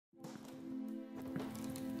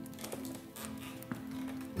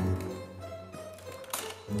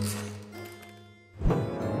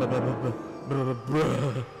Alright,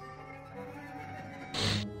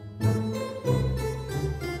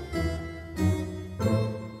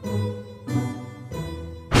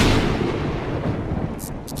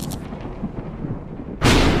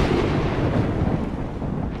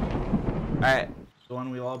 the one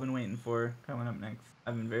we've all been waiting for coming up next.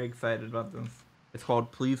 I've been very excited about this. It's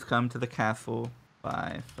called Please Come to the Castle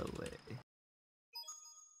by Filet.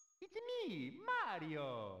 It's me,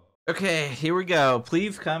 Mario. Okay, here we go.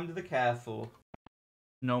 Please come to the castle.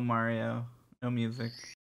 No Mario. No music.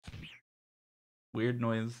 Weird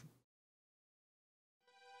noise.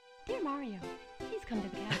 Dear Mario, please come to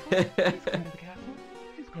the castle. Please come to the castle.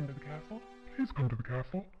 Please come to the castle. Please come to the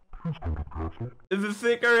castle. Please come to the castle. Is it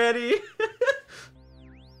sick already?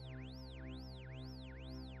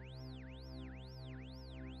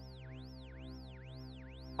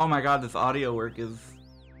 Oh my god, this audio work is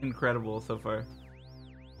incredible so far.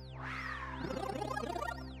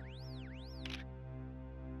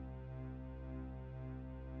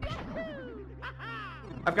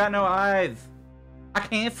 I've got no eyes. I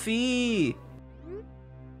can't see.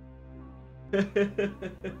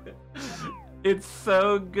 It's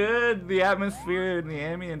so good. The atmosphere and the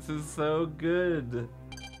ambience is so good.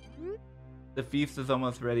 The feast is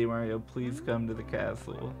almost ready, Mario. Please come to the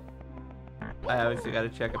castle. I obviously gotta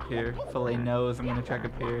check up here. Filet knows I'm gonna check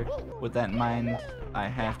up here. With that in mind, I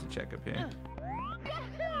have to check up here.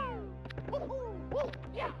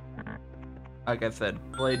 Like I said,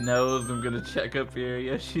 Filet knows I'm gonna check up here.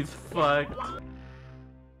 Yeah, she's fucked.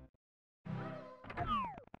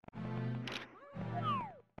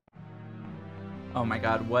 Oh my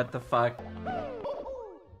god, what the fuck?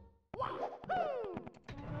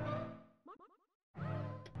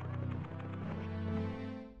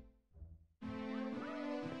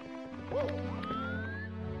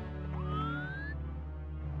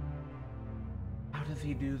 How does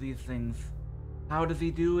he do these things? How does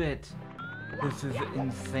he do it? This is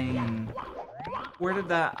insane. Where did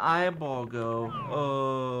that eyeball go?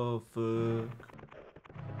 Oh, fuck.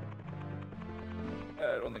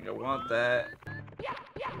 I don't think I want that.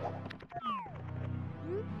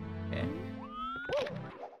 Okay.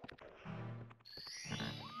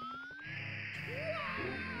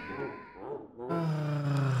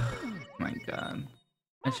 My god.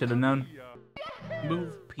 I should have known.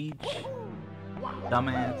 Move, Peach.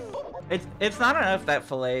 Dumbass. It's not enough that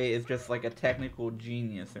Filet is just like a technical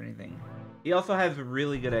genius or anything. He also has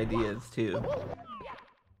really good ideas too.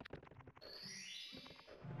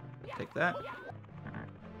 Take that.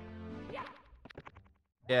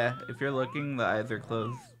 Yeah, if you're looking, the eyes are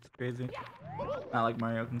closed. It's crazy. Not like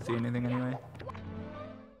Mario can see anything anyway.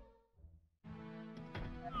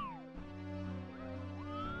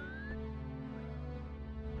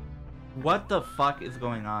 What the fuck is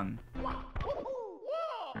going on?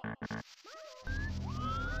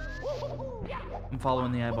 I'm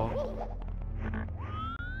following the eyeball.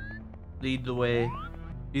 Lead the way.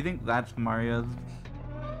 Do you think that's Mario's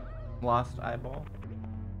lost eyeball?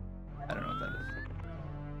 I don't know what that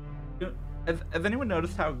is. Has anyone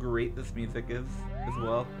noticed how great this music is as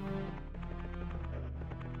well?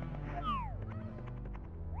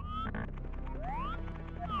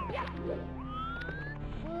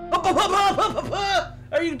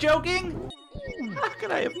 Are you joking? How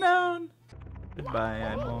could I have known?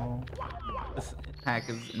 Goodbye, eyeball. This hack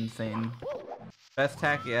is insane. Best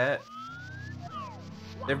hack yet.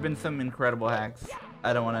 There have been some incredible hacks.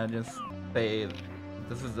 I don't want to just say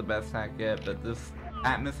this is the best hack yet, but this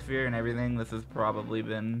atmosphere and everything, this has probably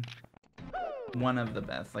been one of the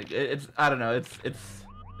best. Like it's I don't know, it's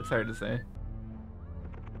hard to say.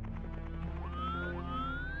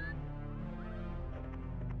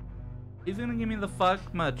 He's gonna give me the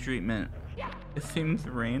fuckma treatment. It seems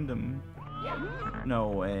random. No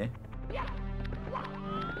way.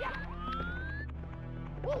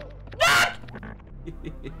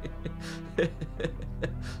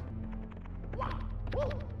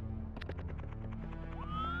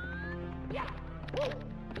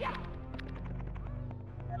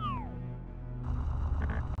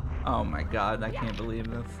 Oh my god, I can't believe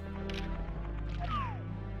this.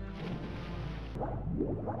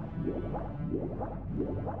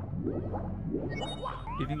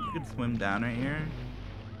 You think you could swim down right here?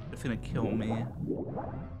 It's gonna kill me.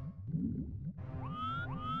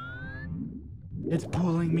 It's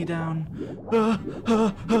pulling me down.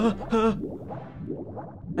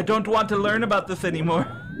 I don't want to learn about this anymore.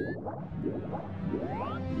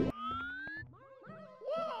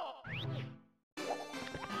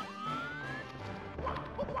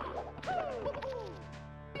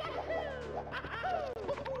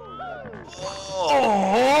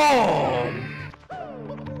 Oh!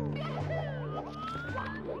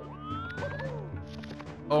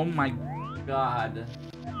 Oh my god.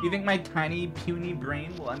 You think my tiny, puny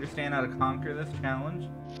brain will understand how to conquer this challenge?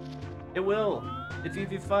 It will. It's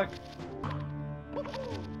easy as fuck.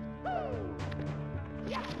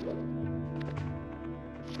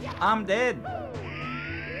 I'm dead.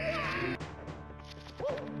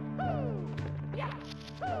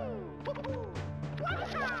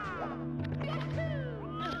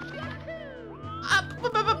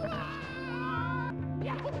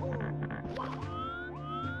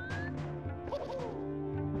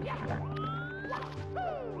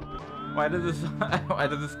 Why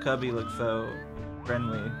does this cubby look so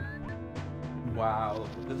friendly? Wow,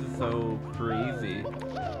 this is so crazy.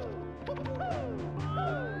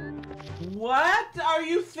 What? Are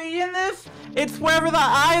you seeing this? It's wherever the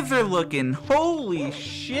eyes are looking. Holy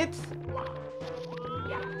shit.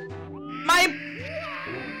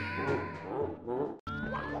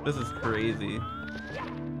 This is crazy.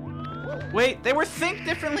 Wait, they were synced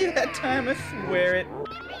differently that time, I swear it.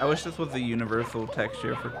 I wish this was a universal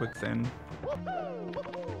texture for quicksand.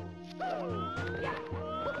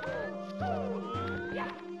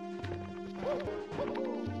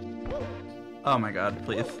 Oh my god,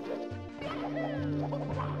 please.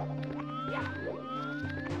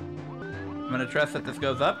 I'm gonna trust that this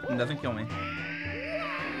goes up and doesn't kill me.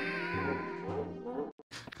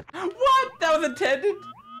 What? That was intended?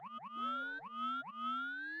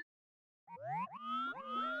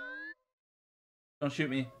 Don't shoot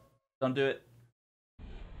me. Don't do it.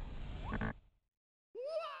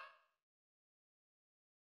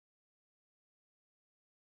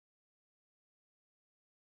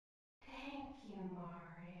 Thank you,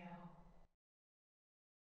 Mario.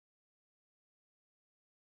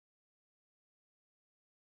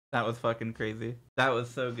 That was fucking crazy. That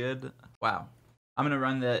was so good. Wow. I'm gonna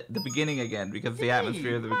run the beginning again because the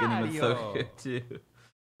atmosphere of the beginning was so good too.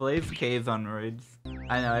 Blaze Caves on roids.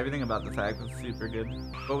 I know, everything about this hack was super good.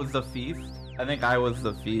 What was the feast? I think I was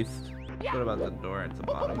the feast. What about the door at the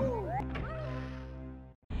bottom?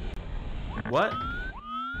 What?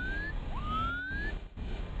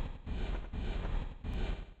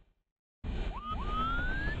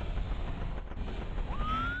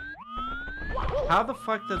 How the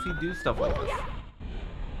fuck does he do stuff like this?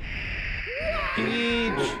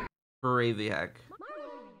 Huge! Crazy hack.